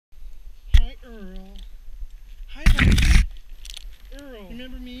Earl. Hi, buddy. Earl.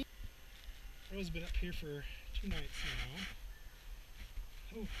 Remember me? Earl's been up here for 2 nights now.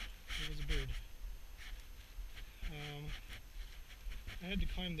 Oh, there was a bird. I had to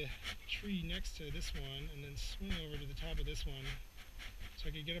climb the tree next to this one and then swing over to the top of this one so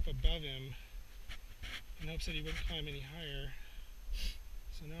I could get up above him in hopes that he wouldn't climb any higher.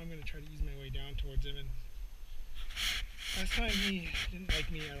 So now I'm going to try to ease my way down towards him. And last time he didn't like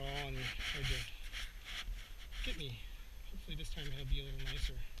me at all and he tried to get me. Hopefully this time he'll be a little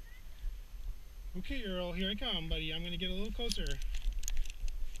nicer. Okay, Earl, here I come, buddy. I'm going to get a little closer.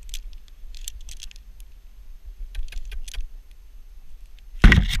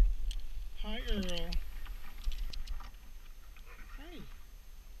 Hi, Earl. Hi.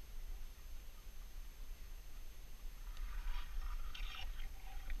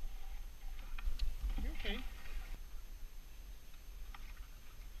 You okay?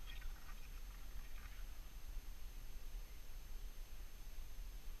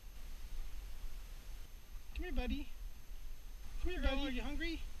 Come here, buddy. Come here, buddy. Are you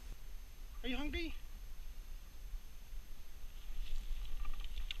hungry? Are you hungry?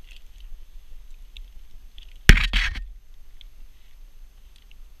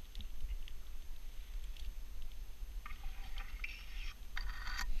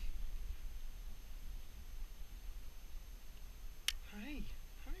 Hi.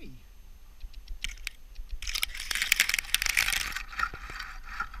 Hi.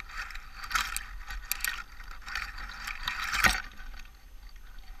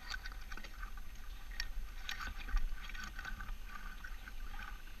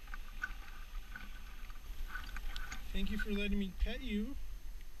 Thank you for letting me pet you.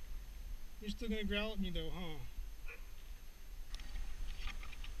 You're still gonna growl at me though, huh?